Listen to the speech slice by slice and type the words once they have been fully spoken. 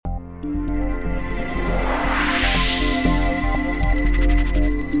Welcome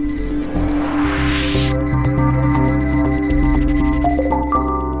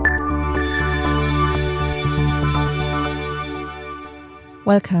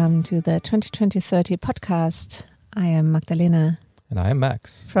to the 2020-30 podcast. I am Magdalena. And I am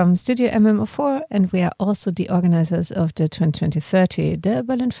Max. From Studio MMO4, and we are also the organizers of the 2020-30, the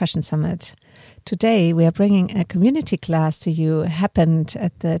Berlin Fashion Summit. Today we are bringing a community class to you, happened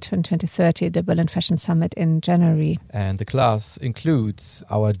at the 2020-30, the Berlin Fashion Summit in January. And the class includes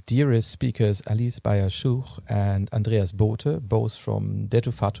our dearest speakers Alice Bayer-Schuch and Andreas Bothe, both from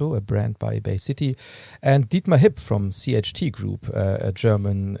Detto, Fatto, a brand by Bay City, and Dietmar Hipp from CHT Group, a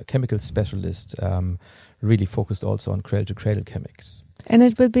German chemical specialist, really focused also on cradle-to-cradle chemics. And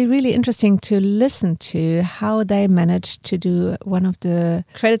it will be really interesting to listen to how they managed to do one of the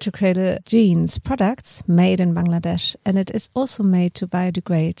cradle-to-cradle jeans products made in Bangladesh. And it is also made to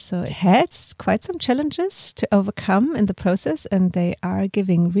biodegrade. So it has quite some challenges to overcome in the process. And they are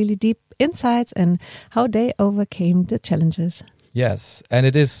giving really deep insights in how they overcame the challenges. Yes, and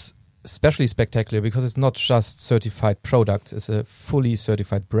it is especially spectacular because it's not just certified products, it's a fully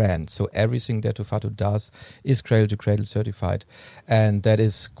certified brand. So everything that Fatto does is cradle-to-cradle certified. And that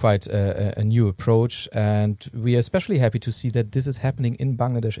is quite a new approach. And we are especially happy to see that this is happening in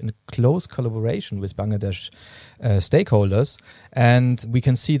Bangladesh in close collaboration with Bangladesh stakeholders. And we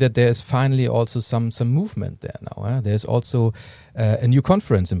can see that there is finally also some movement there now. There's also a new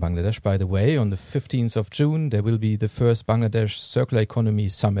conference in Bangladesh, by the way. On the 15th of June, there will be the first Bangladesh Circular Economy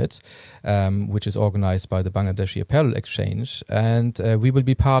Summit, which is organized by the Bangladeshi Apparel Exchange. And we will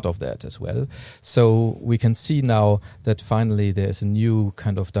be part of that as well. So we can see now that finally there's a new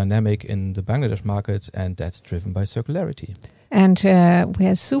kind of dynamic in the Bangladesh market, and that's driven by circularity. And we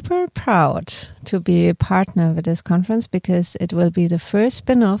are super proud to be a partner with this conference because it will be the first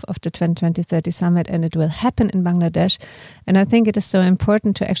spin-off of the 2020-30 Summit, and it will happen in Bangladesh. And I think it is so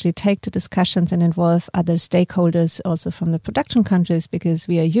important to actually take the discussions and involve other stakeholders also from the production countries, because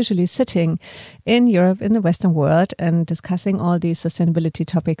we are usually sitting in Europe, in the Western world, and discussing all these sustainability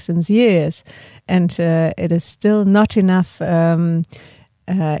topics since years. And it is still not enough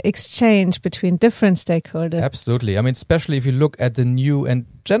exchange between different stakeholders. Absolutely. I mean, especially if you look at the new and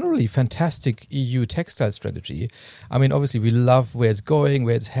generally fantastic EU textile strategy. I mean, obviously we love where it's going,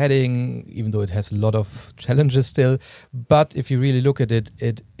 where it's heading, even though it has a lot of challenges still. But if you really look at it,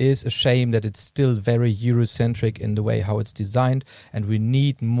 it is a shame that it's still very Eurocentric in the way how it's designed. And we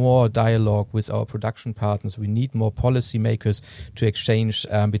need more dialogue with our production partners. We need more policymakers to exchange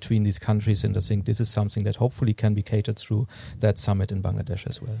between these countries. And I think this is something that hopefully can be catered through that summit in Bangladesh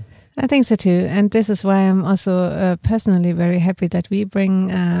as well. I think so too. And this is why I'm also personally very happy that we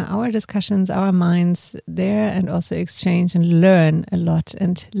bring our discussions, our minds there, and also exchange and learn a lot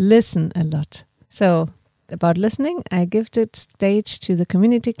and listen a lot. So about listening, I give the stage to the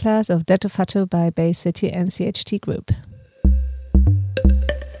community class of Detto Fatto by Bay City and CHT Group.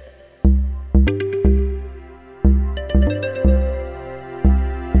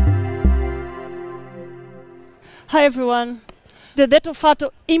 Hi everyone. The Detto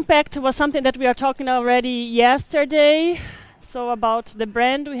Fatto impact was something that we are talking already yesterday. So about the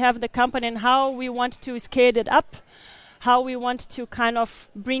brand, we have the company and how we want to scale it up, how we want to kind of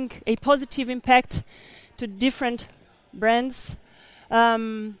bring a positive impact to different brands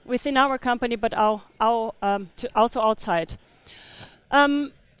within our company, but also outside.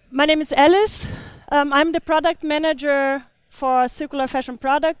 My name is Alice. I'm the product manager for circular fashion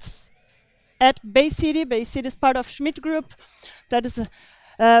products at Bay City. Bay City is part of Schmidt Group. That is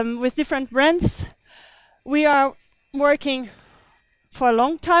with different brands. We are working for a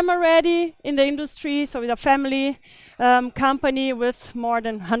long time already in the industry, so with a family company with more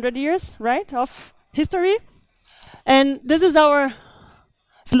than 100 years, right, of history. And this is our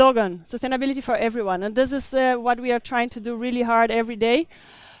slogan, sustainability for everyone. And this is what we are trying to do really hard every day.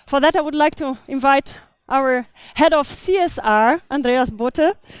 For that, I would like to invite our head of CSR, Andreas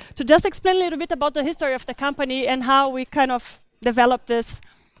Bothe, to just explain a little bit about the history of the company and how we kind of developed this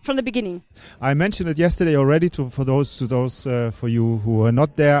from the beginning. I mentioned it yesterday already. For you who are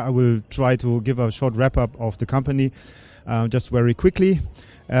not there, I will try to give a short wrap-up of the company just very quickly.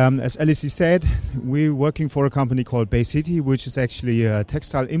 As Alice said, we're working for a company called Bay City, which is actually a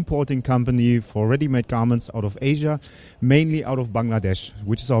textile importing company for ready-made garments out of Asia, mainly out of Bangladesh,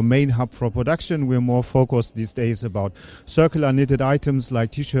 which is our main hub for production. We're more focused these days about circular knitted items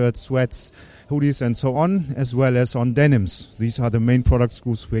like t-shirts, sweats, hoodies and so on, as well as on denims. These are the main product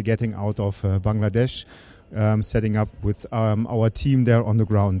groups we're getting out of Bangladesh, setting up with our team there on the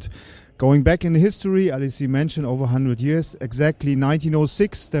ground. Going back in history, Alice mentioned over 100 years, exactly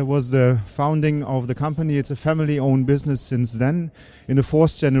 1906, there was the founding of the company. It's a family-owned business since then, in the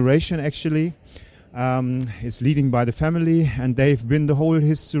fourth generation actually. It's leading by the family, and they've been the whole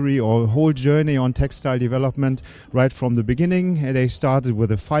history or whole journey on textile development right from the beginning. They started with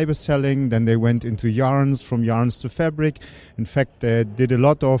the fiber selling, then they went into yarns, from yarns to fabric. In fact, they did a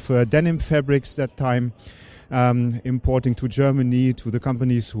lot of denim fabrics that time. Importing to Germany, to the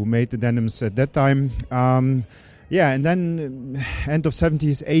companies who made the denims at that time. And then end of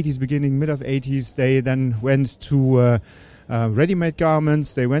 70s, 80s, beginning mid of 80s, they then went to ready-made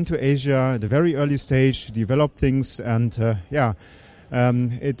garments. They went to Asia at a very early stage, developed things, and then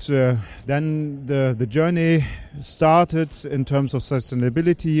the journey started in terms of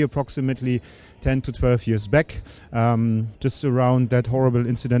sustainability approximately 10 to 12 years back. Just around that horrible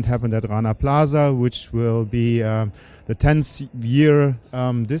incident happened at Rana Plaza, which will be the 10th year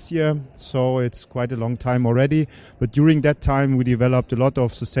this year. So it's quite a long time already. But during that time, we developed a lot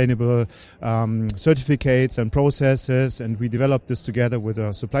of sustainable certificates and processes, and we developed this together with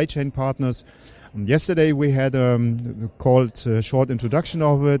our supply chain partners. Yesterday we had called short introduction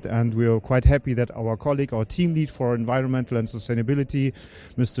of it, and we are quite happy that our colleague, our team lead for environmental and sustainability,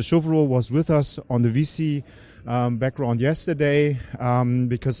 Mr. Chouvreau, was with us on the VC background yesterday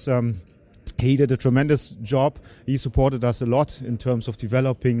because he did a tremendous job. He supported us a lot in terms of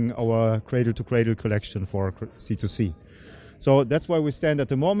developing our cradle-to-cradle collection for C2C. So that's why we stand at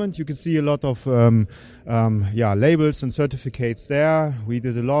the moment. You can see a lot of labels and certificates there. We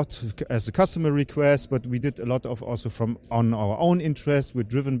did a lot as a customer request, but we did a lot of also from on our own interest. We're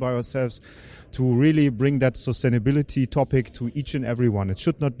driven by ourselves to really bring that sustainability topic to each and every one. It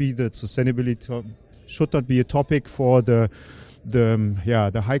should not be that sustainability should not be a topic for the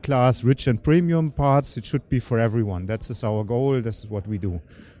high class, rich and premium parts. It should be for everyone. That's our goal. This is what we do.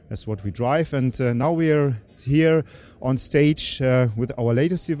 That's what we drive. And now we are here on stage with our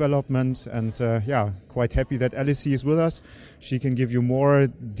latest development, and quite happy that Alice is with us. She can give you more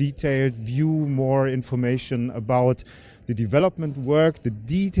detailed view, more information about the development work, the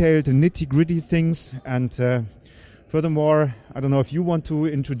detailed and nitty-gritty things. And furthermore, I don't know if you want to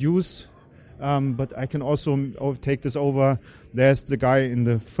introduce, but I can also take this over. There's the guy in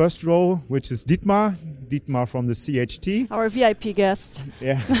the first row, which is Dietmar from the CHT. Our VIP guest.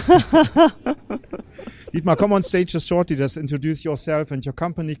 Yeah. Dietmar, come on stage just shortly. Just introduce yourself and your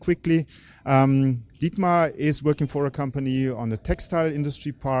company quickly. Dietmar is working for a company on the textile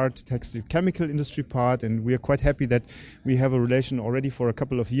industry part, textile chemical industry part, and we are quite happy that we have a relation already for a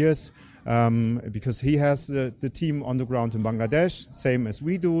couple of years because he has the team on the ground in Bangladesh, same as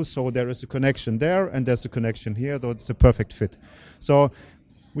we do. So there is a connection there, and there's a connection here. So it's a perfect fit. So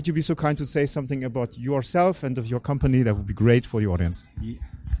would you be so kind to say something about yourself and of your company? That would be great for the audience.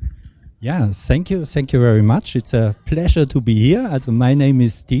 Yeah, thank you very much. It's a pleasure to be here. Also, my name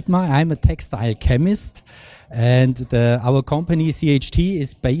is Dietmar. I'm a textile chemist, and our company CHT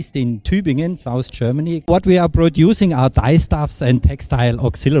is based in Tübingen, South Germany. What we are producing are dye stuffs and textile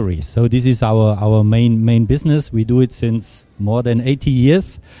auxiliaries. So this is our main business. We do it since more than 80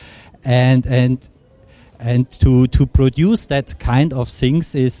 years, and to produce that kind of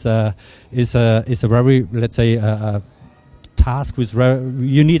things is a very, let's say, task with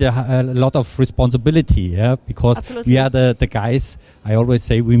you need a lot of responsibility, yeah, because Absolutely. we are the guys. I always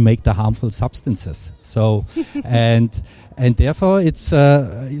say we make the harmful substances. So and therefore it's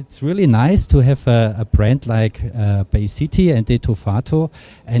really nice to have a brand like Bay City and Detto Fatto,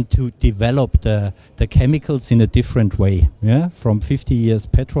 and to develop the chemicals in a different way. Yeah, from 50 years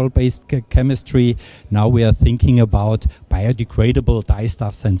petrol-based chemistry, now we are thinking about biodegradable dye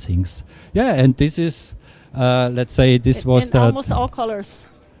stuffs and things. Yeah, and this is. Let's say this was in almost all colors.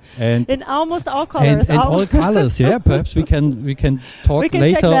 And in almost all colors. And all colors. Yeah, perhaps we can talk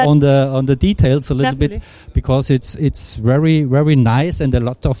later on the details a little bit, because it's very very nice, and a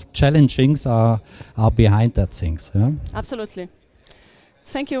lot of challengings are behind that things. Yeah? Absolutely.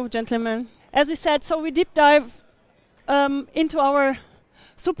 Thank you, gentlemen. As we said, so we deep dive into our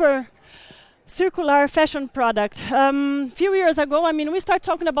super circular fashion product. Few years ago, we start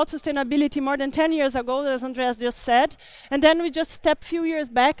talking about sustainability more than 10 years ago, as Andreas just said. And then we just stepped a few years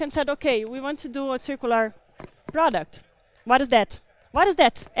back and said, okay, we want to do a circular product. What is that? What is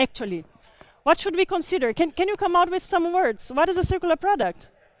that, actually? What should we consider? Can you come out with some words? What is a circular product?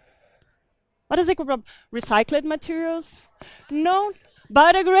 What is recycled materials? No.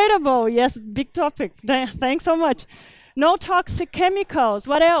 Biodegradable. Yes, big topic. Thanks so much. No toxic chemicals.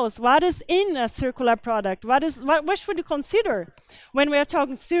 What else? What is in a circular product? What should you consider when we are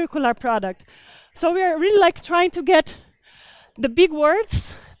talking circular product? So we are really trying to get the big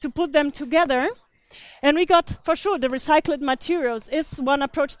words to put them together. And we got, for sure, the recycled materials is one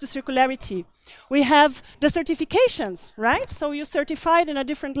approach to circularity. We have the certifications, right? So you certified in a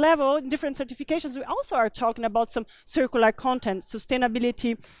different level, different certifications. We also are talking about some circular content,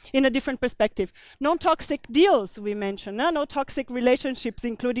 sustainability in a different perspective. Non-toxic deals, we mentioned, no toxic relationships,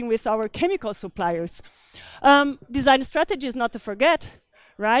 including with our chemical suppliers. Design strategies, not to forget,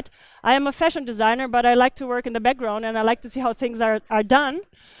 right? I am a fashion designer, but I like to work in the background and I like to see how things are done.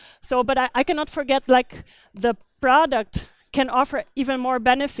 So, but I cannot forget, like, the product can offer even more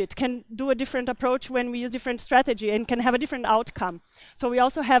benefit, can do a different approach when we use different strategy and can have a different outcome. So we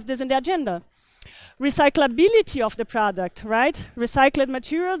also have this in the agenda. Recyclability of the product, right? Recycled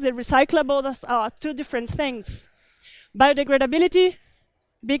materials and recyclables are two different things. Biodegradability,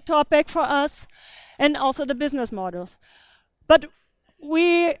 big topic for us, and also the business models. But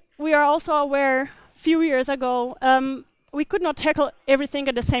we are also aware, a few years ago, we could not tackle everything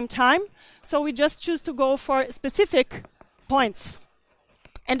at the same time, so we just choose to go for specific points.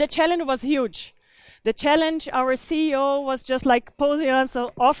 And the challenge was huge. The challenge our CEO was just like posing us,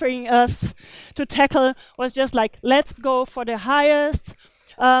 so offering us to tackle was just like, let's go for the highest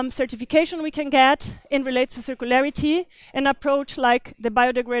certification we can get in relation to circularity and approach like the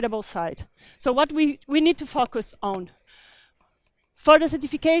biodegradable side. So what we need to focus on. For the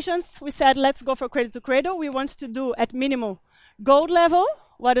certifications, we said, let's go for Cradle to Cradle. We want to do at minimum gold level,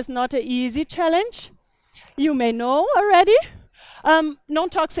 what is not an easy challenge. You may know already.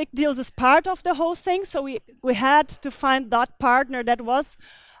 Non-toxic deals is part of the whole thing, so we had to find that partner that was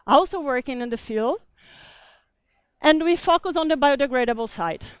also working in the field. And we focus on the biodegradable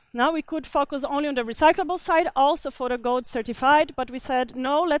side. Now we could focus only on the recyclable side, also for the gold certified, but we said,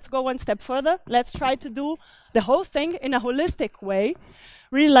 no, let's go one step further. Let's try to do the whole thing in a holistic way,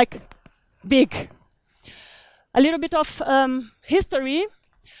 really like big. A little bit of history.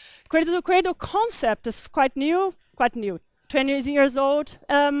 Cradle to Cradle concept is quite new, 20 years old.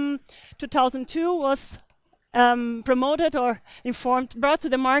 2002 was promoted or brought to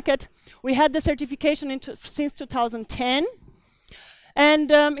the market. We had the certification since 2010.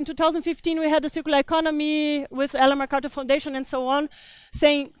 And in 2015, we had the circular economy with Ellen MacArthur Foundation and so on,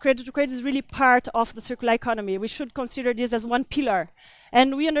 saying Cradle to Cradle is really part of the circular economy. We should consider this as one pillar.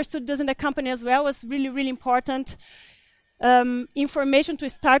 And we understood this in the company as well as really, really important information to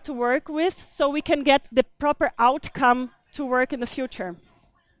start to work with so we can get the proper outcome to work in the future.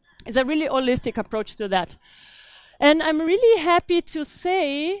 It's a really holistic approach to that. And I'm really happy to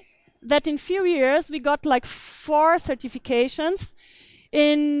say that in few years we got like 4 certifications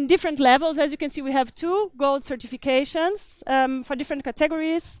in different levels. As you can see, we have 2 gold certifications for different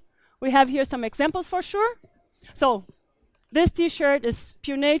categories. We have here some examples for sure. So this t-shirt is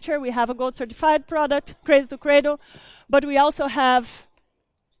Pure Nature. We have a gold certified product, Cradle to Cradle, but we also have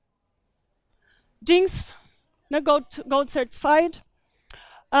jeans, gold certified.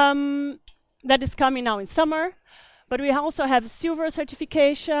 That is coming now in summer. But we also have silver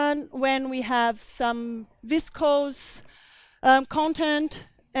certification when we have some viscose content,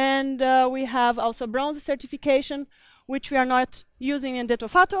 and we have also bronze certification, which we are not using in Detto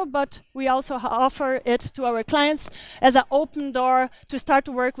Fatto, but we also offer it to our clients as an open door to start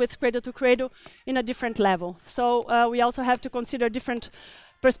to work with Cradle to Cradle in a different level. So we also have to consider different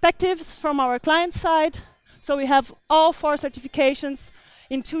perspectives from our client side. So we have all 4 certifications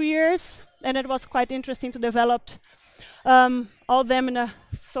in 2 years, and it was quite interesting to develop all them in a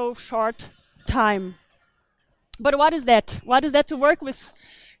so short time. But what is that? What is that to work with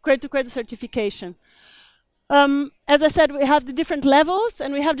Cradle to Cradle certification? As I said, we have the different levels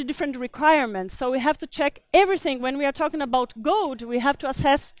and we have the different requirements. So we have to check everything. When we are talking about gold, we have to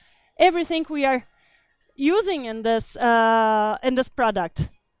assess everything we are using in this product.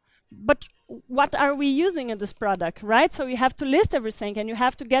 But what are we using in this product, right? So you have to list everything and you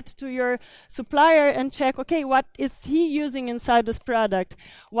have to get to your supplier and check, okay, what is he using inside this product?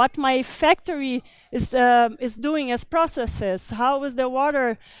 What my factory is doing as processes? How is the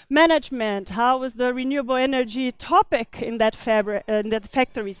water management? How is the renewable energy topic in that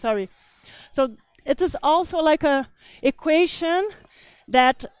factory, sorry. So it is also like a equation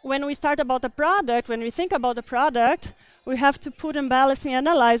that when we start about a product, when we think about the product, we have to put in balance and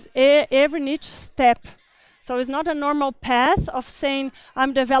analyze every niche step. So it's not a normal path of saying,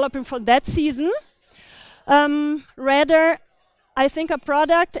 I'm developing for that season. Rather, I think a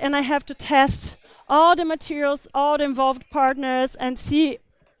product and I have to test all the materials, all the involved partners and see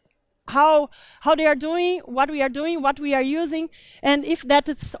how they are doing, what we are using, and if that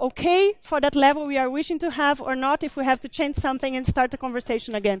is okay for that level we are wishing to have or not, if we have to change something and start the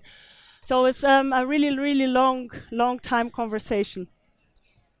conversation again. So it's a really, really long time conversation.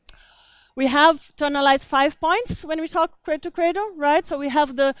 We have to analyze 5 points when we talk cradle to cradle, right? So we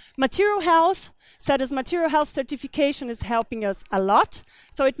have the material health. SEDA's material health certification is helping us a lot.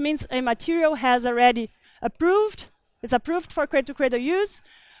 So it means a material has already it's approved for cradle to cradle use.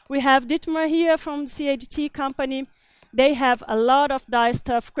 We have Dietmar here from CHT company. They have a lot of dye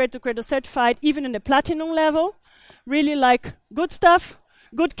stuff cradle to cradle certified, even in the platinum level. Really like good stuff,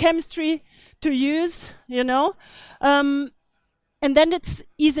 good chemistry to use, you know. And then it's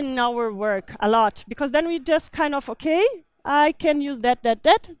easing our work a lot, because then we just kind of, okay, I can use that.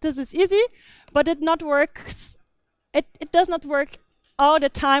 This is easy, but it does not work all the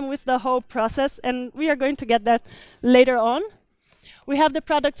time with the whole process, and we are going to get that later on. We have the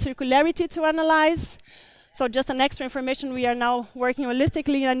product circularity to analyze. So just an extra information, we are now working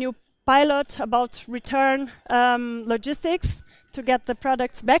holistically in a new pilot about return logistics to get the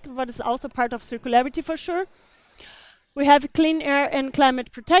products back, but it's also part of circularity for sure. We have clean air and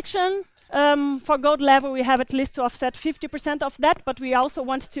climate protection. For gold level, we have at least to offset 50% of that, but we also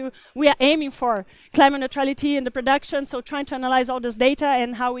we are aiming for climate neutrality in the production, so trying to analyze all this data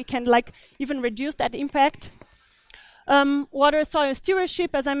and how we can even reduce that impact. Water, soil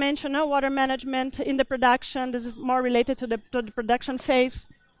stewardship, as I mentioned, water management in the production. This is more related to the production phase.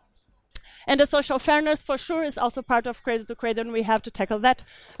 And the social fairness, for sure, is also part of cradle to cradle, and we have to tackle that.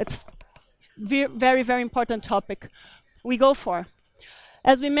 It's very, very important topic we go for.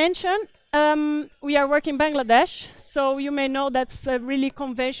 As we mentioned, we are working in Bangladesh, so you may know that's a really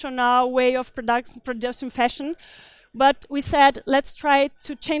conventional way of producing fashion. But we said, let's try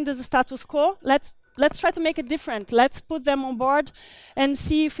to change the status quo. Let's try to make it different. Let's put them on board and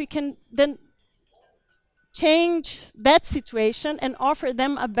see if we can then change that situation and offer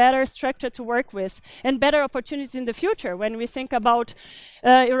them a better structure to work with and better opportunities in the future. When we think about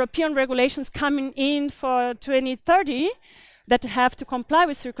European regulations coming in for 2030 that have to comply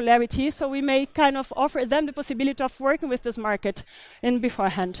with circularity, so we may kind of offer them the possibility of working with this market in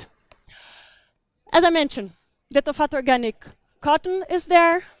beforehand. As I mentioned, Detto Fatto organic cotton is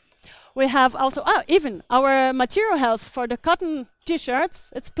there. We have also even our material health for the cotton t-shirts,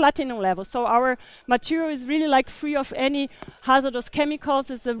 it's platinum level. So our material is really free of any hazardous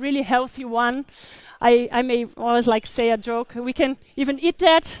chemicals. It's a really healthy one. I may always say a joke. We can even eat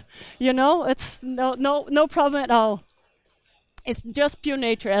that, you know. It's no problem at all. It's just pure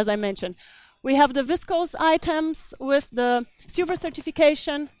nature, as I mentioned. We have the viscose items with the silver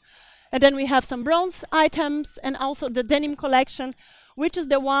certification, and then we have some bronze items, and also the denim collection, which is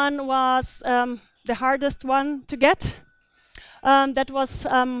the one was the hardest one to get. That was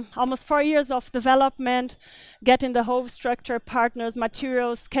almost 4 years of development, getting the whole structure, partners,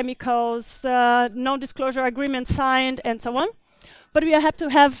 materials, chemicals, non-disclosure agreement signed, and so on. But we have to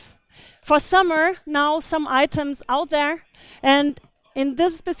have, for summer, now some items out there. And in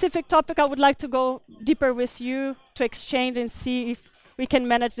this specific topic, I would like to go deeper with you to exchange and see if we can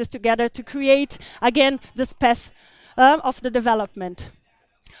manage this together to create, again, this path of the development.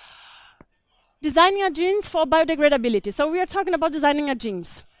 Designing a jeans for biodegradability. So we are talking about designing a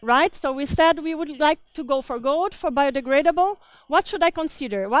jeans, right? So we said we would like to go for gold, for biodegradable. What should I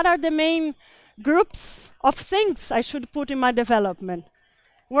consider? What are the main groups of things I should put in my development?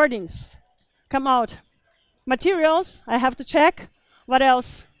 Wordings, come out. Materials, I have to check. What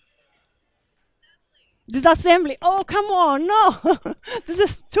else? Disassembly. Oh, come on, no. This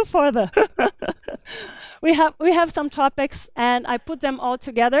is too further. We have some topics, and I put them all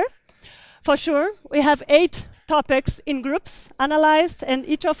together. For sure, we have 8 topics in groups analyzed, and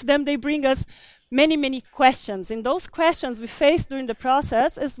each of them, they bring us many, many questions. And those questions we face during the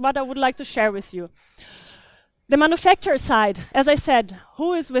process is what I would like to share with you. The manufacturer side, as I said,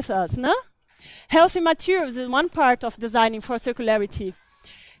 who is with us, no? Healthy materials is one part of designing for circularity.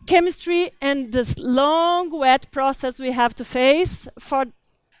 Chemistry and this long, wet process we have to face for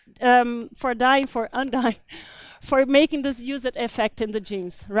dyeing, for undying, for making this usage effect in the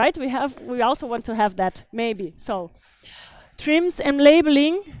jeans, right? We also want to have that, maybe. So, trims and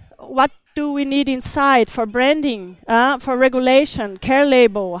labeling, what do we need inside for branding, for regulation, care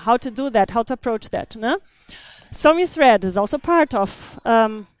label, how to do that, how to approach that, no? Sewing thread is also part of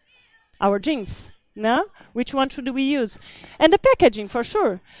our jeans, no? Which one should we use? And the packaging, for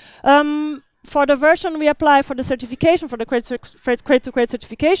sure. For the version we apply for the certification, for the crate-to-crate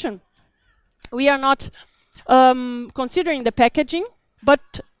certification, we are not considering the packaging,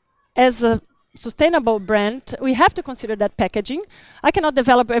 but as a sustainable brand, we have to consider that packaging. I cannot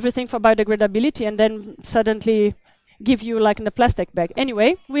develop everything for biodegradability and then suddenly give you in the plastic bag.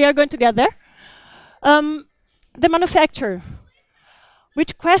 Anyway, we are going to get there. The manufacturer.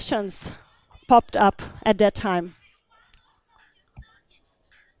 Which questions popped up at that time?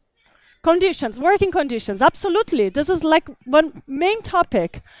 Conditions, working conditions, absolutely. This is like one main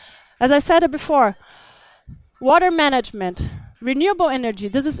topic. As I said it before, water management, renewable energy,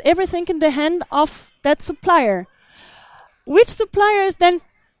 this is everything in the hand of that supplier. Which supplier is then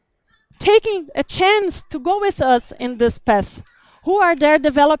taking a chance to go with us in this path? Who are there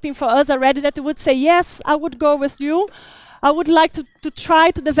developing for us already that would say, yes, I would go with you. I would like to try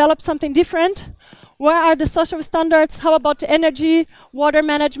to develop something different. Where are the social standards? How about energy, water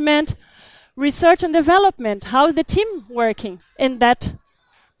management, research and development? How is the team working in that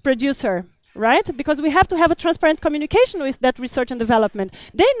producer, right? Because we have to have a transparent communication with that research and development.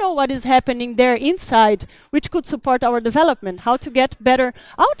 They know what is happening there inside, which could support our development, how to get better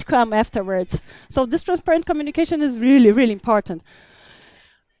outcome afterwards. So this transparent communication is really, really important.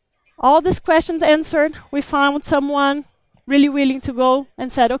 All these questions answered, we found someone really willing to go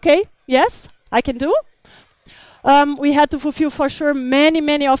and said, okay, yes, I can do. We had to fulfill for sure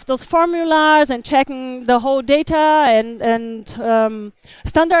many of those formulas and checking the whole data and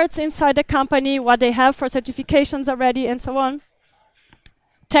standards inside the company, what they have for certifications already and so on.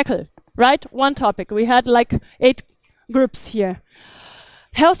 Tackle, right? One topic. We had like 8 groups here.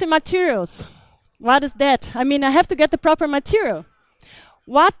 Healthy materials. What is that? I mean, I have to get the proper material.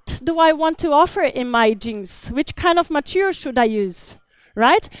 What do I want to offer in my jeans? Which kind of material should I use?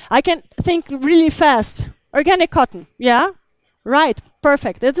 Right? I can think really fast. Organic cotton, yeah? Right,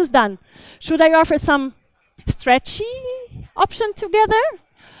 perfect, this is done. Should I offer some stretchy option together?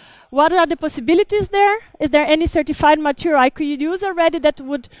 What are the possibilities there? Is there any certified material I could use already that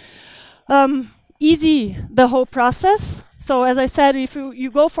would easy the whole process? So as I said, if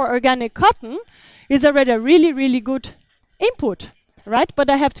you go for organic cotton, it's already a really, really good input, right? But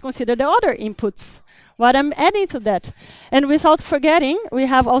I have to consider the other inputs, what I'm adding to that. And without forgetting, we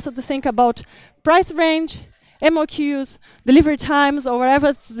have also to think about price range, MOQs, delivery times, or whatever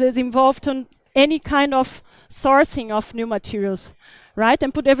is involved in any kind of sourcing of new materials, right?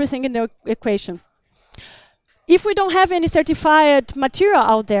 And put everything in the equation. If we don't have any certified material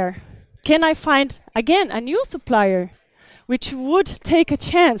out there, can I find, again, a new supplier which would take a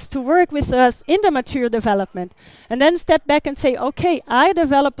chance to work with us in the material development and then step back and say, okay, I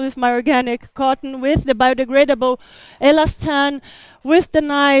develop with my organic cotton, with the biodegradable elastan, with the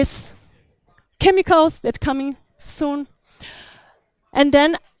nice chemicals that coming soon. And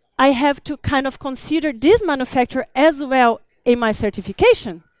then I have to kind of consider this manufacturer as well in my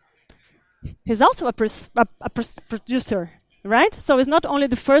certification. He's also a producer, right? So it's not only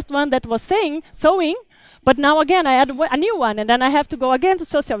the first one that was sewing, but now again I add a new one, and then I have to go again to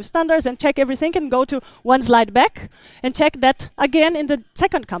social standards and check everything and go to one slide back and check that again in the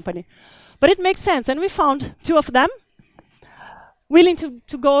second company. But it makes sense, and we found 2 of them willing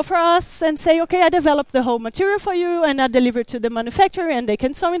to go for us and say, okay, I developed the whole material for you and I deliver to the manufacturer and they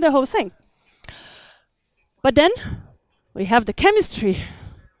can sew in the whole thing. But then we have the chemistry.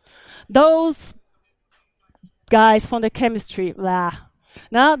 Those guys from the chemistry,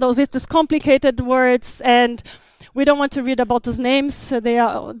 now those with these complicated words, and we don't want to read about those names. They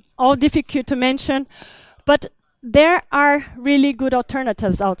are all difficult to mention, but there are really good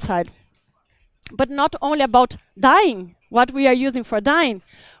alternatives outside. But not only about dyeing, what we are using for dyeing,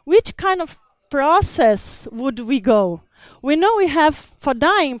 which kind of process would we go? We know we have for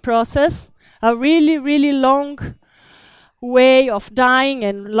dyeing process a really, really long way of dyeing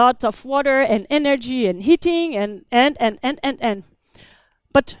and lots of water and energy and heating and.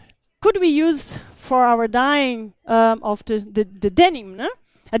 But could we use for our dyeing of the denim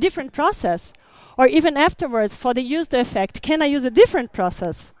a different process? Or even afterwards for the used effect, can I use a different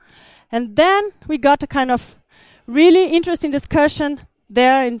process? And then we got a kind of really interesting discussion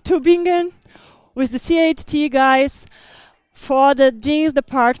there in Tübingen with the CHT guys for the jeans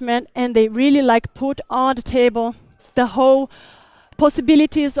department, and they really put on the table the whole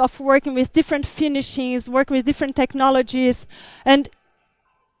possibilities of working with different finishings, working with different technologies. And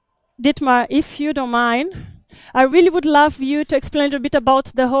Dietmar, if you don't mind, I really would love you to explain a little bit about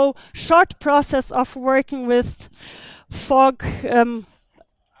the whole short process of working with fog,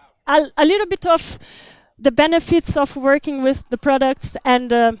 a little bit of the benefits of working with the products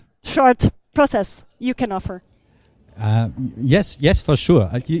and the short process you can offer. Yes, for sure.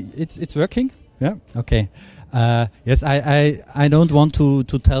 It's working. Yeah. Okay. Yes, I don't want to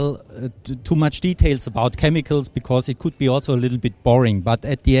tell too much details about chemicals because it could be also a little bit boring. But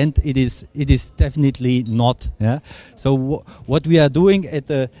at the end, it is definitely not. Yeah. So what we are doing at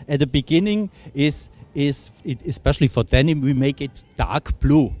the beginning is especially for denim, we make it dark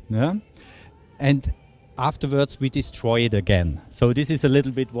blue. Yeah. And afterwards we destroy it again. So this is a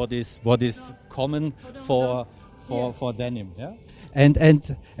little bit what is common for for denim. Yeah,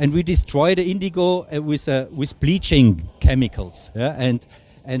 and we destroy the indigo with bleaching chemicals. Yeah,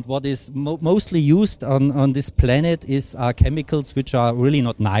 and what is mostly used on this planet are chemicals which are really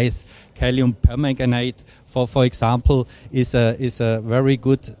not nice. Calcium permanganate, for example, is a very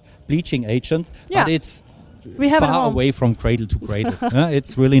good bleaching agent, but it's far away from cradle to cradle.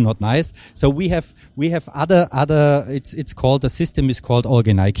 It's really not nice. So we have other. It's called, the system is called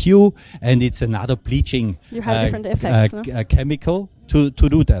Organ IQ, and it's another bleaching different effects, chemical to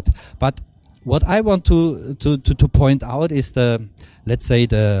do that. But what I want to point out is a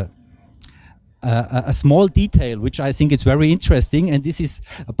small detail which I think is very interesting, and this is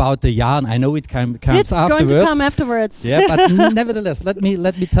about the yarn. I know it comes it's afterwards. It's going to come afterwards. Yeah, but nevertheless, let me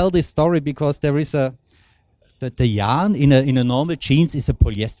tell this story, because there is the yarn in a normal jeans is a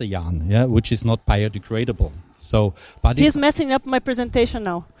polyester yarn, which is not biodegradable. So, but he's messing up my presentation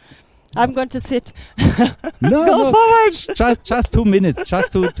now. I'm going to sit. No, forward. Just 2 minutes,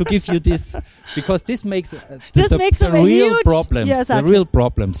 just to give you this, because this makes the real problems. Yes, exactly. The real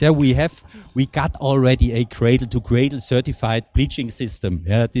problems. Yeah, we got already a cradle to cradle certified bleaching system.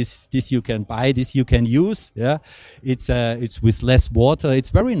 Yeah, this you can buy, this you can use. Yeah, it's with less water. It's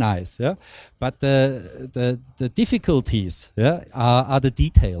very nice. Yeah, but the difficulties are the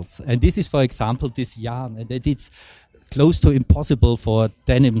details. And this is, for example, this yarn, and it's close to impossible for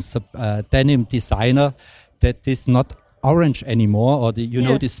denim designer that is not orange anymore, or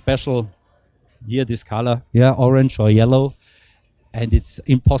know this special here, this color, orange or yellow, and it's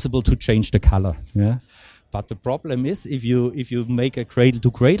impossible to change the color. Yeah, but the problem is, if you make a cradle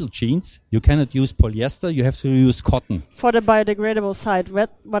to cradle jeans, you cannot use polyester. You have to use cotton for the biodegradable side.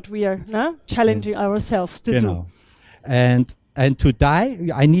 What we are challenging ourselves to do. And to dye,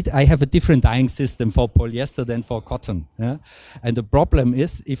 I have a different dyeing system for polyester than for cotton. Yeah? And the problem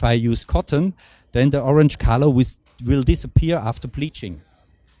is, if I use cotton, then the orange color will disappear after bleaching.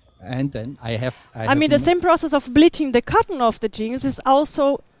 And then I mean, the same process of bleaching the cotton of the jeans is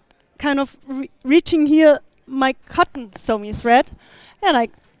also kind of reaching here my cotton sewing thread, and I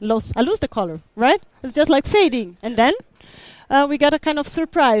lose the color, right? It's just like fading. And then we got a kind of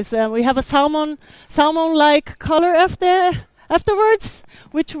surprise. We have a salmon-like color afterwards,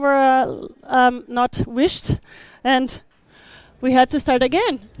 which were not wished, and we had to start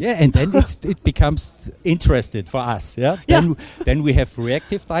again. Yeah, and then it becomes interesting for us. Yeah. Then we have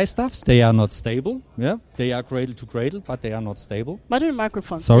reactive dye stuffs. They are not stable. Yeah. They are cradle to cradle, but they are not stable. But in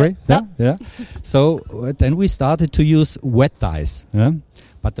microphone. Sorry. Yeah. So then we started to use wet dyes. Yeah.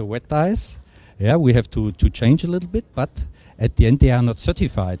 But the wet dyes, we have to change a little bit, but at the end, they are not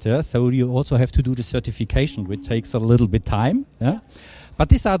certified. Yeah? So you also have to do the certification, which takes a little bit time. Yeah? But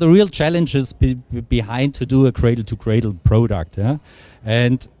these are the real challenges behind to do a cradle-to-cradle product. Yeah?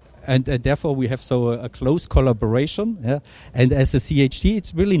 And therefore, we have a close collaboration. Yeah? And as a CHT,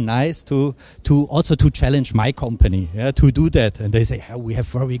 it's really nice to also challenge my company to do that. And they say, we have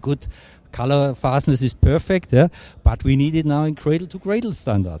very good color fastness is perfect, but we need it now in cradle-to-cradle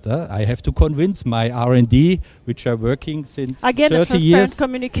standard. I have to convince my R&D, which are working since 30 years. Again, the transparent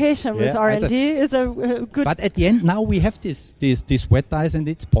communication with R&D is a good... But at the end, now we have this wet dyes, and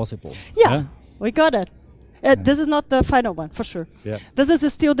it's possible. Yeah, we got it. This is not the final one, for sure. Yeah. This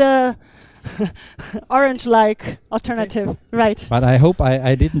is still the orange-like alternative, right? But I hope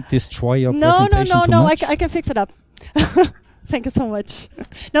I didn't destroy your presentation too much. I can fix it up. Thank you so much.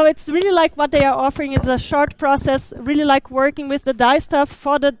 No, it's really like what they are offering is a short process, really like working with the dye stuff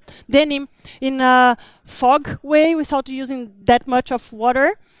for the denim in a fog way without using that much of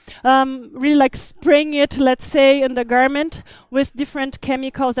water. Really like spraying it, let's say, in the garment with different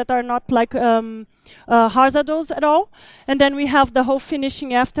chemicals that are not like hazardous at all. And then we have the whole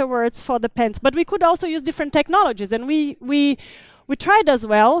finishing afterwards for the pants. But we could also use different technologies, and we tried as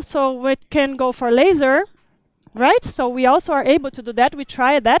well. So we can go for laser. Right, so we also are able to do that. We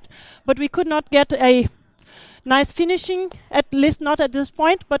tried that, but we could not get a nice finishing, at least not at this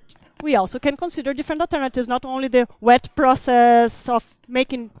point. But we also can consider different alternatives, not only the wet process of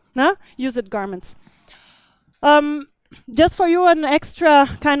making used garments. Just for you, an extra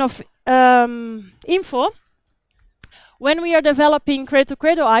kind of info. When we are developing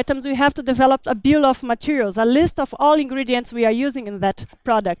cradle-to-cradle items, we have to develop a bill of materials, a list of all ingredients we are using in that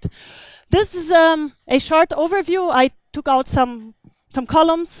product. This is a short overview. I took out some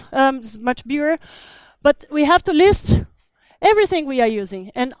columns. It's much bigger. But we have to list everything we are using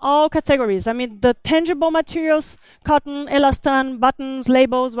in all categories. I mean, the tangible materials, cotton, elastan, buttons,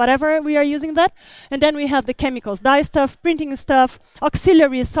 labels, whatever we are using that. And then we have the chemicals, dye stuff, printing stuff,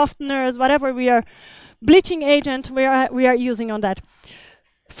 auxiliaries, softeners, whatever we are, bleaching agent we are using on that.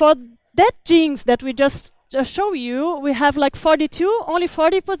 For that jeans that we just show you, we have like 42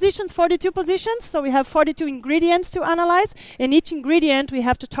 positions. So we have 42 ingredients to analyze. In each ingredient, we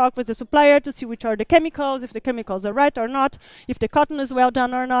have to talk with the supplier to see which are the chemicals, if the chemicals are right or not, if the cotton is well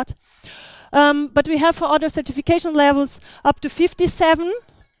done or not. But we have for other certification levels up to 57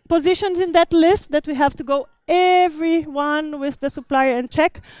 positions in that list that we have to go every one with the supplier and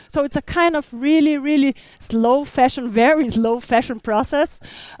check. So it's a kind of really, really very slow fashion process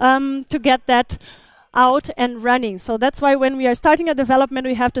to get that out and running. So that's why when we are starting a development,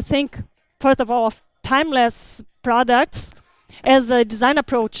 we have to think, first of all, of timeless products as a design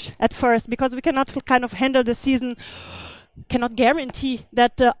approach at first, because we cannot kind of handle the season, cannot guarantee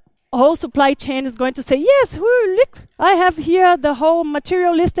that the whole supply chain is going to say, yes, look, I have here the whole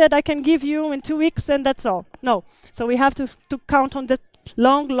material listed, I can give you in 2 weeks and that's all. No. So we have to count on the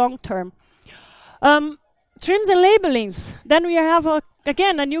long term. Trims and labelings. Then we have,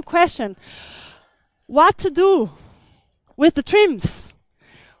 again, a new question. What to do with the trims?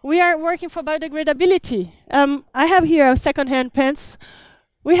 We are working for biodegradability. I have here second-hand pants.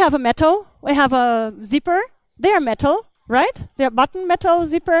 We have a metal. We have a zipper. They are metal, right? They are button metal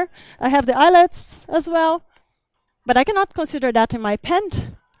zipper. I have the eyelets as well. But I cannot consider that in my pant.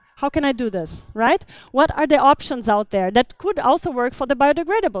 How can I do this, right? What are the options out there that could also work for the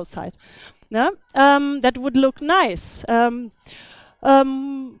biodegradable side? No? That would look nice. Care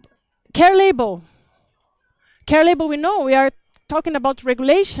label. Care label, we know we are talking about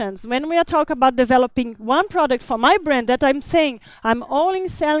regulations. When we are talking about developing one product for my brand, that I'm saying I'm only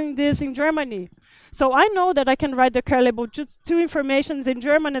selling this in Germany. So I know that I can write the care label, just 2 informations in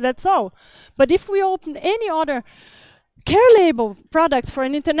German and that's all. But if we open any other care label product for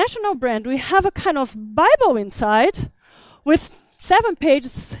an international brand, we have a kind of Bible inside with 7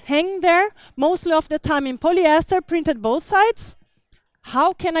 pages hanging there, mostly of the time in polyester, printed both sides.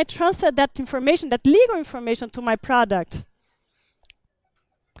 How can I transfer that information, that legal information, to my product?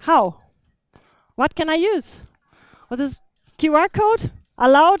 How? What can I use? What is QR code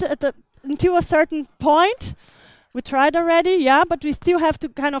allowed until a certain point? We tried already, yeah, but we still have to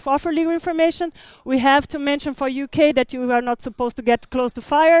kind of offer legal information. We have to mention for UK that you are not supposed to get close to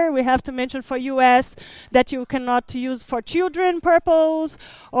fire. We have to mention for US that you cannot use for children purpose,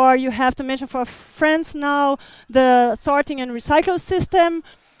 or you have to mention for France now the sorting and recycle system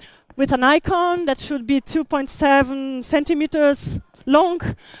with an icon that should be 2.7 centimeters long.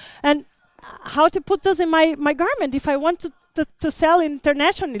 And how to put this in my garment if I want to sell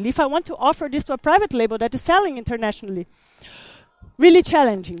internationally, if I want to offer this to a private label that is selling internationally. Really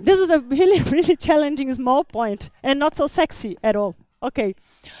challenging. This is a really, really challenging small point and not so sexy at all. Okay.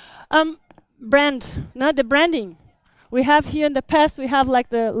 Brand, the branding. We have here in the past, we have like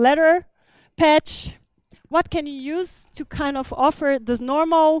the letter patch. What can you use to kind of offer this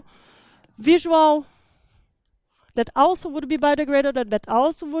normal visual that also would be biodegradable, that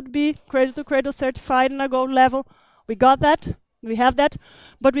also would be cradle-to-cradle certified in a gold level? We got that, we have that,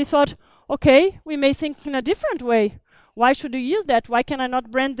 but we thought, okay, we may think in a different way. Why should we use that? Why can I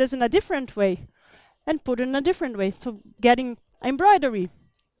not brand this in a different way? And put it in a different way. So getting embroidery.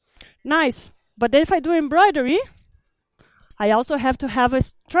 Nice. But if I do embroidery, I also have to have a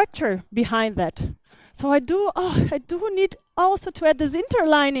structure behind that. So I do need also to add this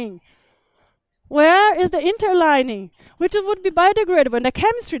interlining. Where is the interlining? Which would be biodegradable. And the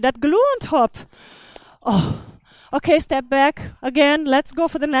chemistry, that glue on top. Oh. Okay, step back. Again, let's go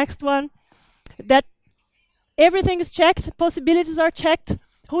for the next one. That everything is checked, possibilities are checked,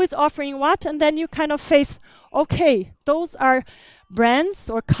 who is offering what, and then you kind of face, okay, those are brands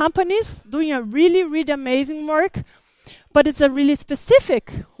or companies doing a really, really amazing work, but it's a really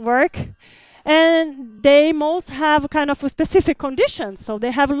specific work, and they most have kind of specific conditions. So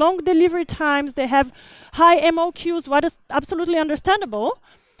they have long delivery times, they have high MOQs, what is absolutely understandable,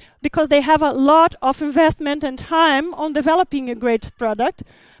 because they have a lot of investment and time on developing a great product,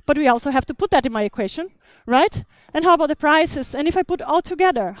 but we also have to put that in my equation, right? And how about the prices? And if I put all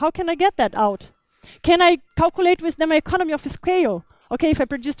together, how can I get that out? Can I calculate with them my economy of scale? Okay, if I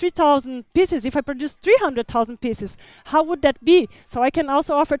produce 3,000 pieces, if I produce 300,000 pieces, how would that be? So I can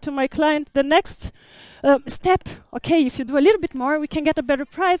also offer to my client the next step. Okay, if you do a little bit more, we can get a better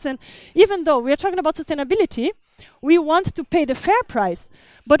price. And even though we are talking about sustainability, we want to pay the fair price,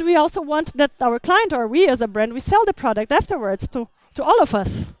 but we also want that our client or we as a brand, we sell the product afterwards to all of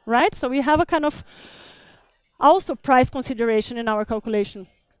us, right? So we have a kind of also price consideration in our calculation.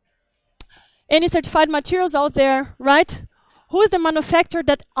 Any certified materials out there, right? Who is the manufacturer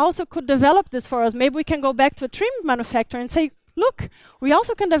that also could develop this for us? Maybe we can go back to a trim manufacturer and say, look, we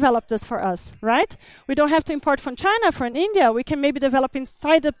also can develop this for us, right? We don't have to import from China, from India. We can maybe develop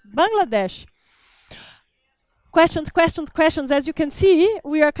inside of Bangladesh. questions. As you can see,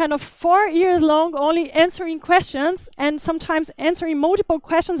 we are kind of 4 years long only answering questions and sometimes answering multiple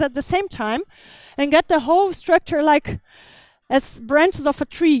questions at the same time and get the whole structure like as branches of a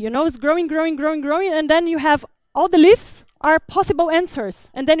tree, you know, it's growing, and then you have all the leaves are possible answers,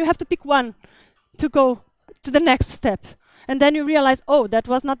 and then you have to pick one to go to the next step. And then you realize, oh, that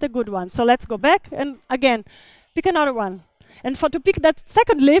was not the good one. So let's go back and again, pick another one. And to pick that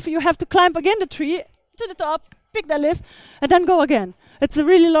second leaf, you have to climb again the tree to the top, pick the leaf, and then go again. It's a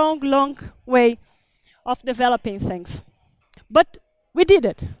really long way of developing things. But we did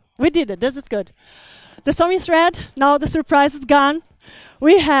it. This is good. The sewing thread, now the surprise is gone.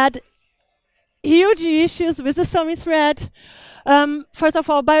 We had huge issues with the sewing thread. First of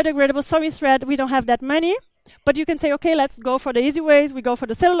all, biodegradable sewing thread, we don't have that many. But you can say, okay, let's go for the easy ways. We go for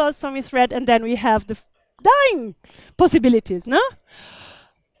the cellulose sewing thread, and then we have the dyeing possibilities, no?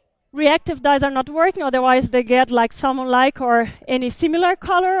 Reactive dyes are not working, otherwise they get like salmon-like or any similar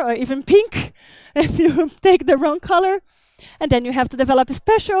color, or even pink, if you take the wrong color. And then you have to develop a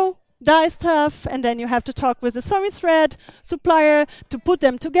special dye stuff, and then you have to talk with the sewing thread supplier to put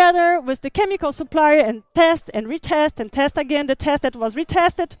them together with the chemical supplier and test and retest and test again the test that was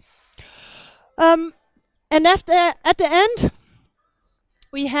retested. And at the end,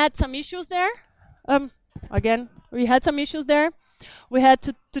 we had some issues there. We had some issues there. We had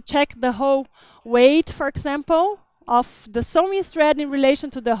to check the whole weight, for example, of the sewing thread in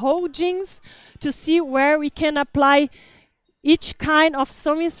relation to the whole jeans to see where we can apply each kind of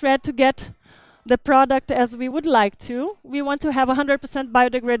sewing thread to get the product as we would like to. We want to have 100%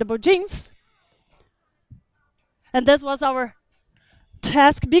 biodegradable jeans. And this was our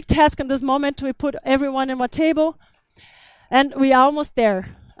big task in this moment. We put everyone in one table, and we are almost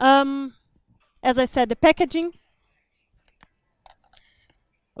there. As I said, the packaging.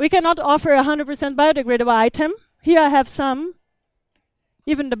 We cannot offer a 100% biodegradable item. Here I have some,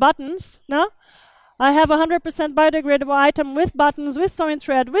 even the buttons, no? I have a 100% biodegradable item with buttons, with sewing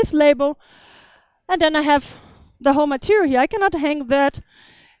thread, with label, and then I have the whole material here. I cannot hang that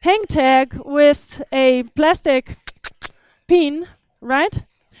hang tag with a plastic pin, right?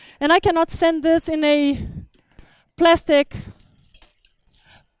 And I cannot send this in a plastic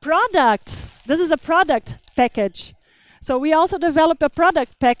product. This is a product package. So we also developed a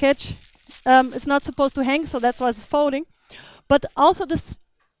product package. It's not supposed to hang, so that's why it's folding. But also this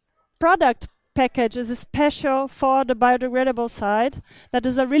product package is special for the biodegradable side. That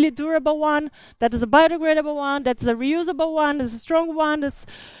is a really durable one. That is a biodegradable one. That's a reusable one. It's a strong one. It's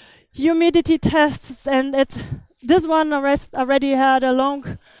humidity tests, and this one already had a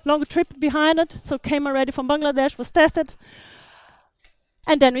long trip behind it. So came already from Bangladesh, was tested,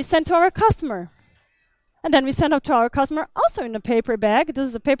 and then we sent to our customer. And then we send out to our customer also in a paper bag. This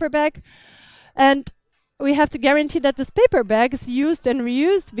is a paper bag. And we have to guarantee that this paper bag is used and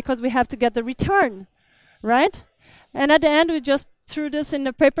reused because we have to get the return, right? And at the end, we just threw this in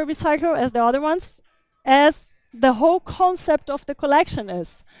the paper recycle as the other ones, as the whole concept of the collection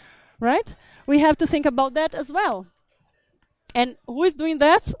is, right? We have to think about that as well. And who is doing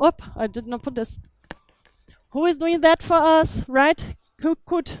that? Oh, I did not put this. Who is doing that for us, right? Who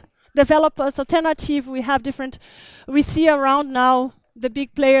could develop as alternative? We see around now the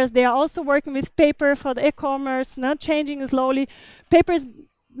big players, they are also working with paper for the e-commerce, not changing slowly. Paper is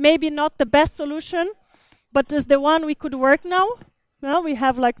maybe not the best solution, but is the one we could work now. Now we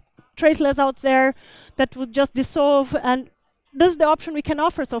have like traceless out there that would just dissolve, and this is the option we can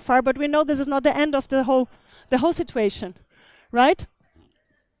offer so far, but we know this is not the end of the whole situation, right?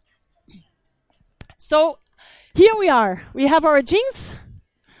 So here we are. We have our jeans.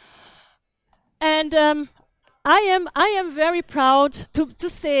 And I am very proud to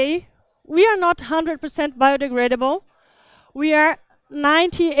say we are not 100% biodegradable. We are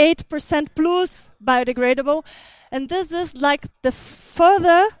 98% plus biodegradable. And this is like the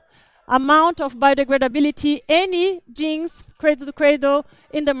further amount of biodegradability any jeans cradle to cradle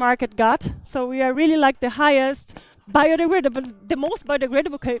in the market got. So we are really like the highest biodegradable, the most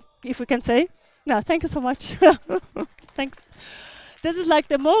biodegradable, if we can say. No, thank you so much. Thanks. This is like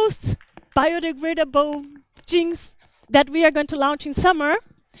the most biodegradable jeans that we are going to launch in summer.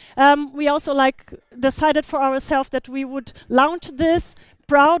 We also decided for ourselves that we would launch this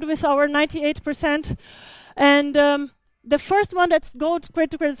proud with our 98%. And the first one that's Gold Cradle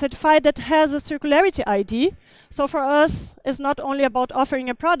to Cradle certified that has a circularity ID. So for us, it's not only about offering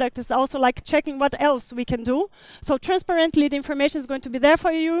a product, it's also like checking what else we can do. So transparently, the information is going to be there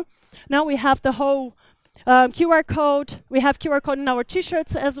for you. Now we have the whole QR code. We have QR code in our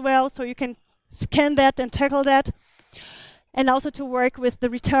t-shirts as well, so you can scan that and tackle that. And also to work with the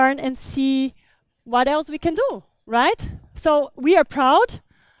return and see what else we can do, right? So we are proud.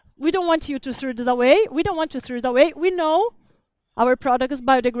 We don't want you to throw this away. We don't want to throw it away. We know our product is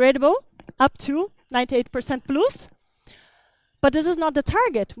biodegradable up to 98% plus. But this is not the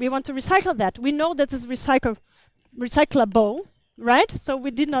target. We want to recycle that. We know that it's recyclable, right? So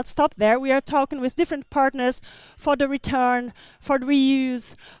we did not stop there. We are talking with different partners for the return, for the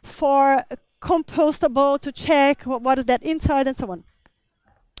reuse, for compostable to check what is that inside and so on.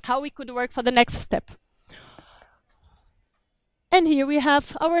 How we could work for the next step. And here we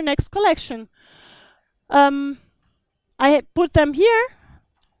have our next collection. I put them here.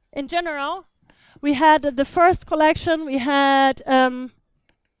 In general, we had the first collection, we had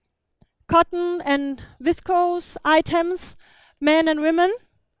cotton and viscose items, men and women,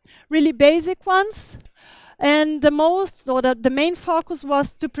 really basic ones. And the main focus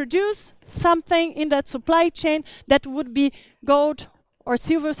was to produce something in that supply chain that would be gold or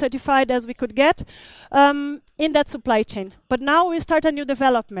silver certified as we could get in that supply chain. But now we start a new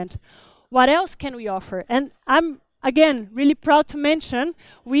development. What else can we offer? And I'm, again, really proud to mention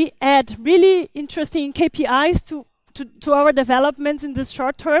we add really interesting KPIs to our developments in this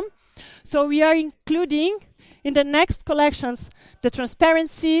short term. So we are including in the next collections the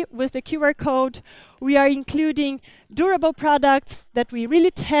transparency with the QR code. We are including durable products that we really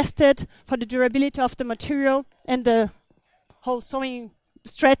tested for the durability of the material and the whole sewing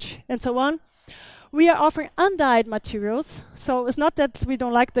stretch and so on. We are offering undyed materials. So it's not that we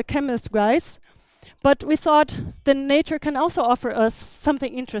don't like the chemist guys, but we thought the nature can also offer us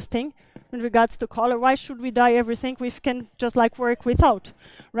something interesting in regards to color. Why should we dye everything? We can just like work without,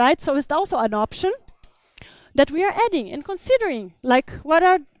 right? So it's also an option that we are adding and considering, like what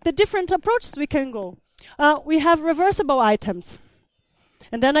are the different approaches we can go. We have reversible items.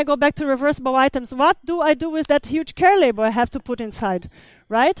 And then I go back to reversible items. What do I do with that huge care label I have to put inside,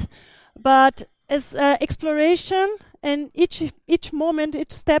 right? But as exploration and each moment,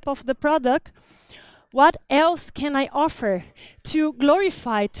 each step of the product, what else can I offer to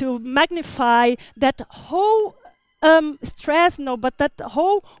glorify, to magnify that whole but that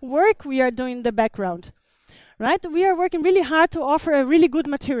whole work we are doing in the background, right? We are working really hard to offer a really good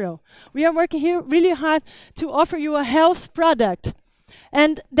material. We are working here really hard to offer you a health product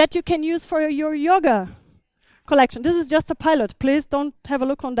and that you can use for your yoga collection. This is just a pilot. Please don't have a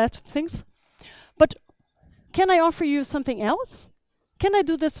look on that things. But can I offer you something else? Can I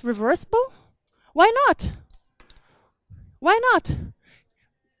do this reversible? Why not? Why not?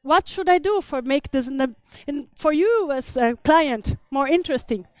 What should I do for make this for you as a client more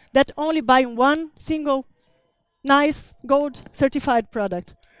interesting than only buying one single nice gold certified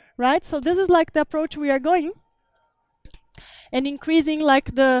product, right? So this is like the approach we are going and increasing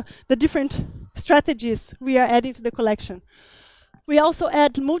like the different strategies we are adding to the collection. We also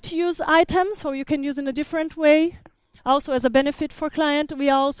add multi-use items, so you can use in a different way. Also as a benefit for client, we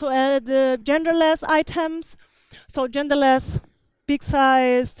also add genderless items. So genderless,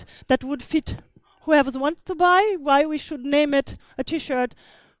 big-sized, that would fit whoever wants to buy. Why we should name it a t-shirt,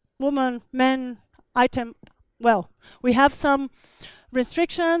 woman, man, item. Well, we have some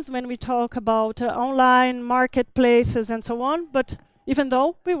restrictions when we talk about online marketplaces and so on, but even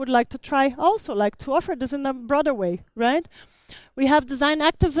though we would like to try also like to offer this in a broader way, right? We have design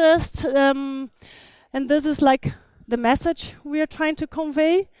activists, and this is like the message we are trying to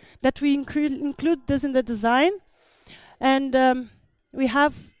convey, that we include this in the design. And we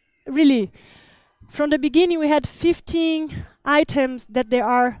have really, from the beginning, we had 15 items that they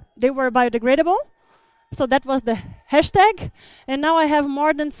were biodegradable. So that was the hashtag. And now I have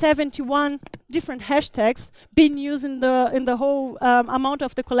more than 71 different hashtags being used in the whole amount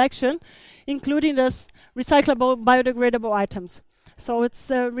of the collection, including this recyclable, biodegradable items. So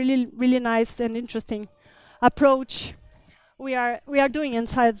it's a really, really nice and interesting approach we are doing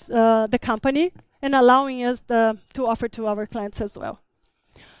inside the company and allowing us to offer to our clients as well.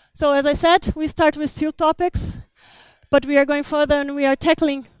 So as I said, we start with few topics, but we are going further and we are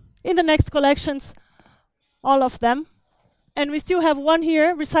tackling in the next collections all of them. And we still have one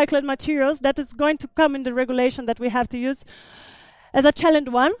here, recycled materials, that is going to come in the regulation that we have to use as a challenge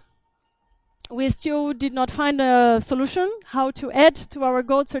one. We still did not find a solution how to add to our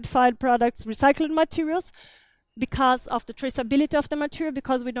gold certified products recycled materials because of the traceability of the material,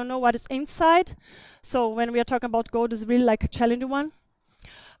 because we don't know what is inside. So when we are talking about gold, it's really like a challenge one.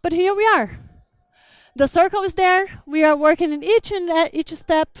 But here we are. The circle is there. We are working in each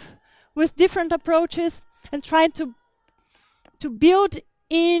step with different approaches and trying to build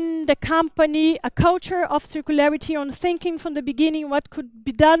in the company a culture of circularity, on thinking from the beginning what could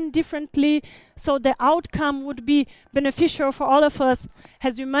be done differently so the outcome would be beneficial for all of us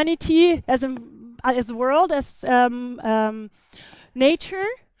as humanity, as as world, as nature,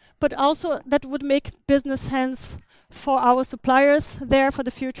 but also that would make business sense for our suppliers there for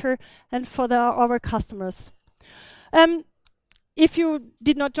the future and for our customers. If you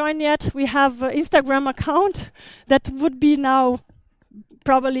did not join yet, we have an Instagram account that would be now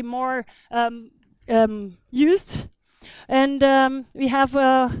probably more used. And we have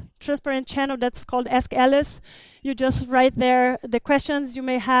a transparent channel that's called Ask Alice. You just write there the questions you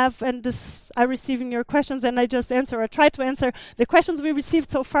may have, and I'm receiving your questions, and I just answer or try to answer the questions we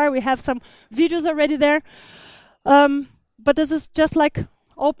received so far. We have some videos already there. But this is just like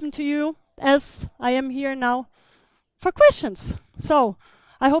open to you, as I am here now for questions. So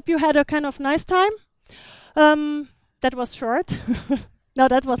I hope you had a kind of nice time. That was short. No,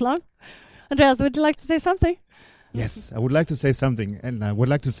 that was long. Andreas, would you like to say something? Yes, I would like to say something, and I would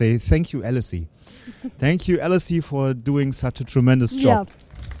like to say thank you, LSE. Thank you, LSE, for doing such a tremendous job. Yeah.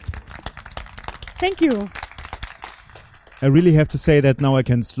 Thank you. I really have to say that now I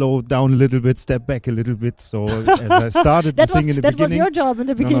can slow down a little bit, step back a little bit. So as I started the thing in the beginning... That was your job in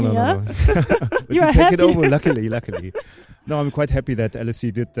the beginning, No. But you to take happy. it over, luckily. No, I'm quite happy that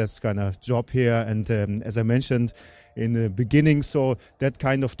LSE did this kind of job here. And as I mentioned in the beginning, so that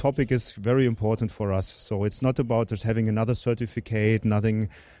kind of topic is very important for us. So it's not about just having another certificate, not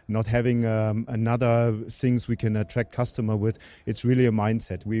having another things we can attract customer with. It's really a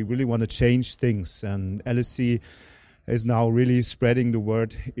mindset. We really want to change things. And LSE is now really spreading the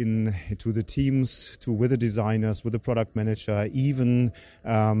word to the teams, with the designers, with the product manager, even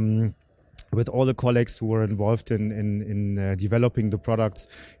with all the colleagues who are involved in developing the products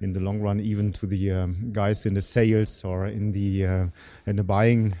in the long run, even to the guys in the sales or in the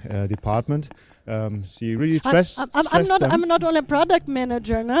buying department. She really stressed them. I'm not only a product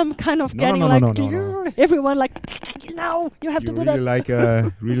manager, and I'm kind of getting everyone like, now you have to do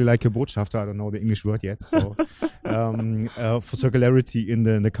that. Really like a Botschafter. I don't know the English word yet. So for circularity in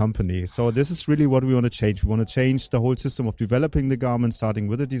the company. So this is really what we want to change. We want to change the whole system of developing the garment, starting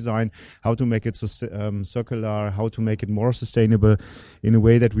with the design, how to make it circular, how to make it more sustainable, in a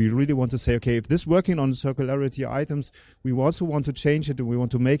way that we really want to say, okay, if this working on circularity items, we also want to change it, and we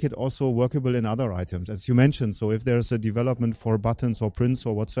want to make it also workable in other items, as you mentioned. So if there's a development for buttons or prints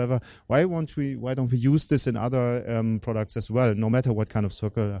or whatsoever, why don't we use this in other products as well? No matter what kind of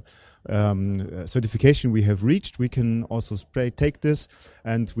circular certification we have reached, we can also take this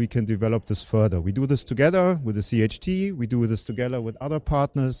and we can develop this further. We do this together with the CHT. We do this together with other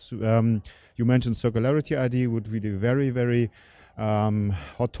partners. You mentioned circularity ID would be the very, very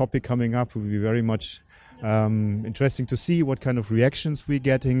hot topic coming up. It would be very much interesting to see what kind of reactions we're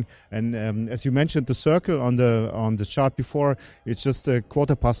getting. And as you mentioned, the circle on the chart before, it's just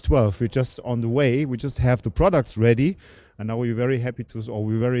 12:15. We're just on the way. We just have the products ready. And now we're very happy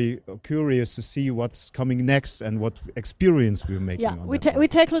we're very curious to see what's coming next and what experience we're making. Yeah, we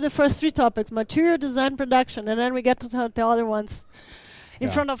tackle the first three topics: material, design, production, and then we get to the other ones in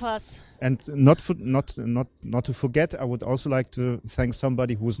front of us. And not to forget, I would also like to thank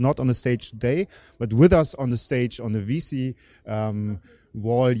somebody who's not on the stage today, but with us on the stage on the VC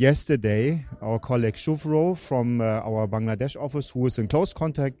wall yesterday, our colleague Shuvro from our Bangladesh office, who is in close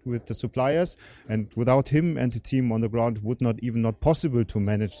contact with the suppliers. And without him and the team on the ground, would not possible to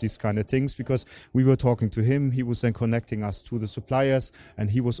manage these kind of things, because we were talking to him. He was then connecting us to the suppliers, and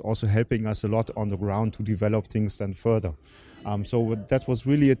he was also helping us a lot on the ground to develop things then further. So that was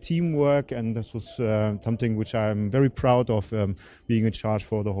really a teamwork, and this was something which I'm very proud of, being in charge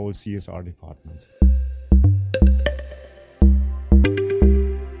for the whole CSR department.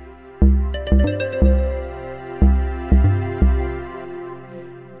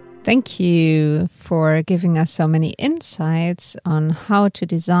 Thank you for giving us so many insights on how to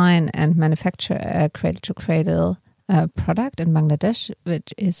design and manufacture a cradle-to-cradle product in Bangladesh,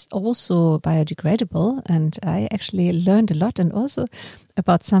 which is also biodegradable. And I actually learned a lot, and also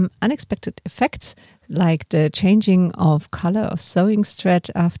about some unexpected effects, like the changing of color of sewing thread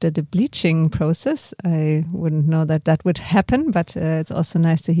after the bleaching process. I wouldn't know that would happen, but it's also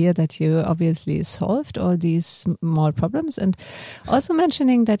nice to hear that you obviously solved all these small problems, and also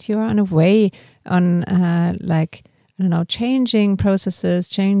mentioning that you're on a way on changing processes,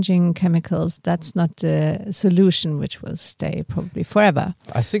 changing chemicals. That's not the solution which will stay probably forever.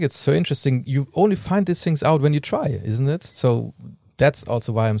 I think it's so interesting. You only find these things out when you try, isn't it? So that's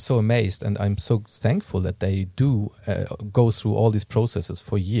also why I'm so amazed, and I'm so thankful that they do go through all these processes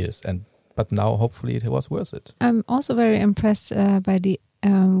for years. But now hopefully it was worth it. I'm also very impressed by the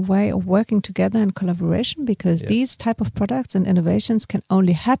way of working together and collaboration, because these type of products and innovations can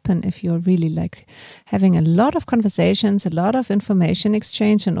only happen if you're really like having a lot of conversations, a lot of information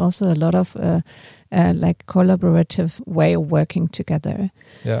exchange, and also a lot of like collaborative way of working together.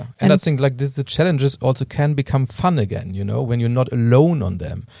 Yeah, and I think like this, the challenges also can become fun again, you know, when you're not alone on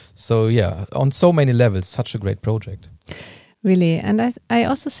them. So yeah, on so many levels, such a great project. Really, and I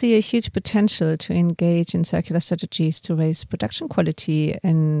also see a huge potential to engage in circular strategies to raise production quality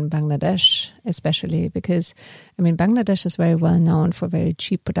in Bangladesh, especially because, I mean, Bangladesh is very well known for very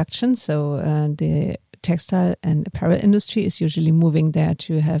cheap production. So the textile and apparel industry is usually moving there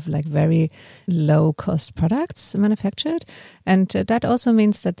to have like very low cost products manufactured. And that also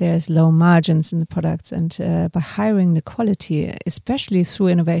means that there's low margins in the products. And by hiring the quality, especially through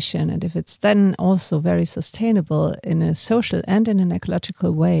innovation, and if it's then also very sustainable in a social and in an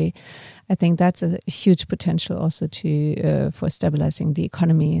ecological way, I think that's a huge potential also to for stabilizing the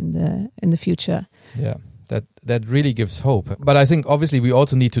economy in the future. Yeah. That really gives hope. But I think obviously we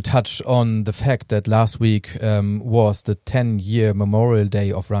also need to touch on the fact that last week was the 10-year Memorial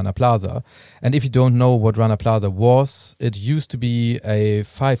Day of Rana Plaza. And if you don't know what Rana Plaza was, it used to be a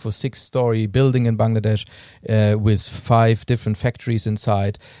 5 or 6 story building in Bangladesh with 5 different factories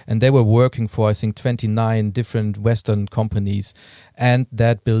inside. And they were working for, I think, 29 different Western companies. And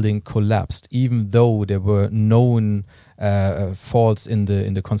that building collapsed, even though there were known faults in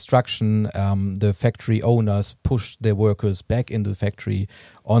the construction. The factory owners pushed their workers back into the factory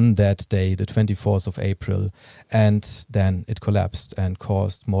on that day, the 24th of April, and then it collapsed and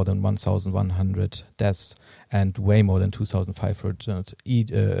caused more than 1,100 deaths and way more than 2,500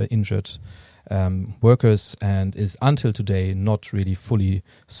 injured workers, and is until today not really fully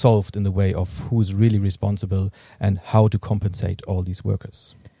solved in the way of who's really responsible and how to compensate all these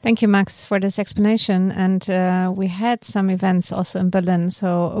workers. Thank you, Max, for this explanation. And we had some events also in Berlin.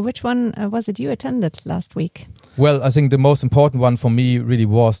 So which one was it you attended last week? Well, I think the most important one for me really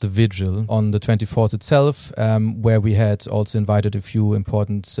was the vigil on the 24th itself, where we had also invited a few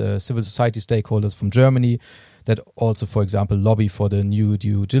important civil society stakeholders from Germany that also, for example, lobby for the new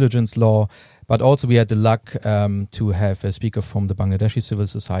due diligence law. But also we had the luck to have a speaker from the Bangladeshi civil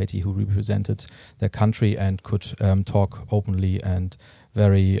society who represented their country and could talk openly and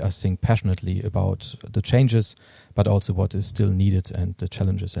very, I think, passionately about the changes, but also what is still needed and the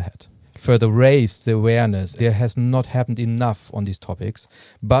challenges ahead. Further raise the awareness. There has not happened enough on these topics,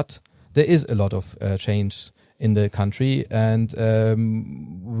 but there is a lot of change in the country, and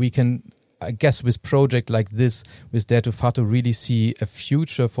we can, I guess, with project like this, with Detto Fatto, really see a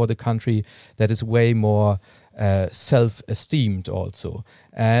future for the country that is way more self-esteemed also.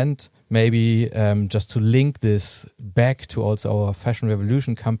 And maybe just to link this back to also our Fashion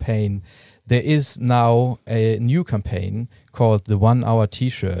Revolution campaign, there is now a new campaign called the 1 Hour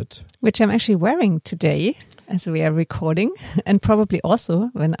T-shirt. Which I'm actually wearing today as we are recording, and probably also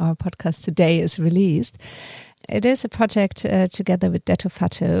when our podcast today is released. It is a project together with Detto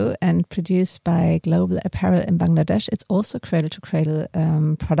Fatto and produced by Global Apparel in Bangladesh. It's also cradle-to-cradle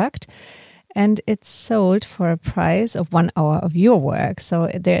product. And it's sold for a price of 1 hour of your work. So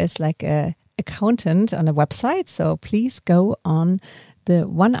there is like a accountant on the website. So please go on the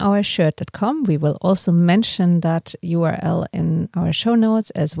 1hourshirt.com. We will also mention that URL in our show notes,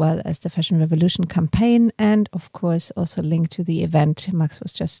 as well as the Fashion Revolution campaign. And of course, also link to the event Max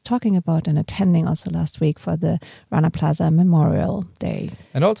was just talking about and attending also last week for the Rana Plaza Memorial Day.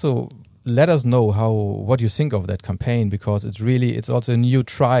 And also, let us know what you think of that campaign, because it's also a new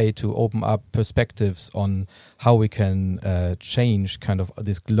try to open up perspectives on how we can change kind of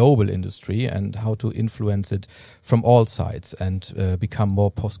this global industry and how to influence it from all sides and become more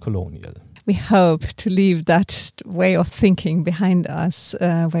post-colonial. We hope to leave that way of thinking behind us,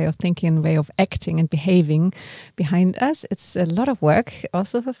 way of acting and behaving behind us. It's a lot of work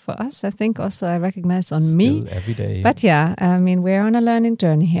also for us. I think also I recognize on me. Still every day. But yeah, I mean, we're on a learning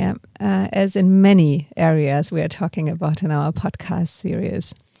journey here, as in many areas we are talking about in our podcast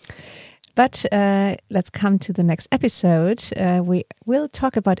series. But let's come to the next episode. We will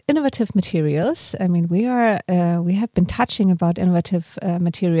talk about innovative materials. I mean, we have been touching about innovative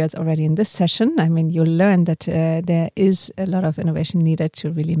materials already in this session. I mean, you'll learn that there is a lot of innovation needed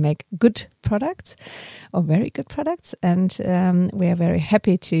to really make good products or very good products. And we are very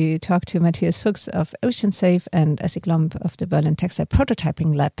happy to talk to Matthias Fuchs of Ocean Safe and Essie Glomb of the Berlin Textile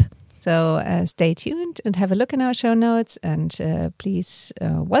Prototyping Lab. So stay tuned and have a look in our show notes, and please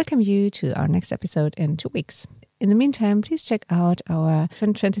welcome you to our next episode in 2 weeks. In the meantime, please check out our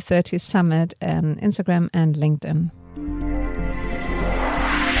 2030 Summit on Instagram and LinkedIn.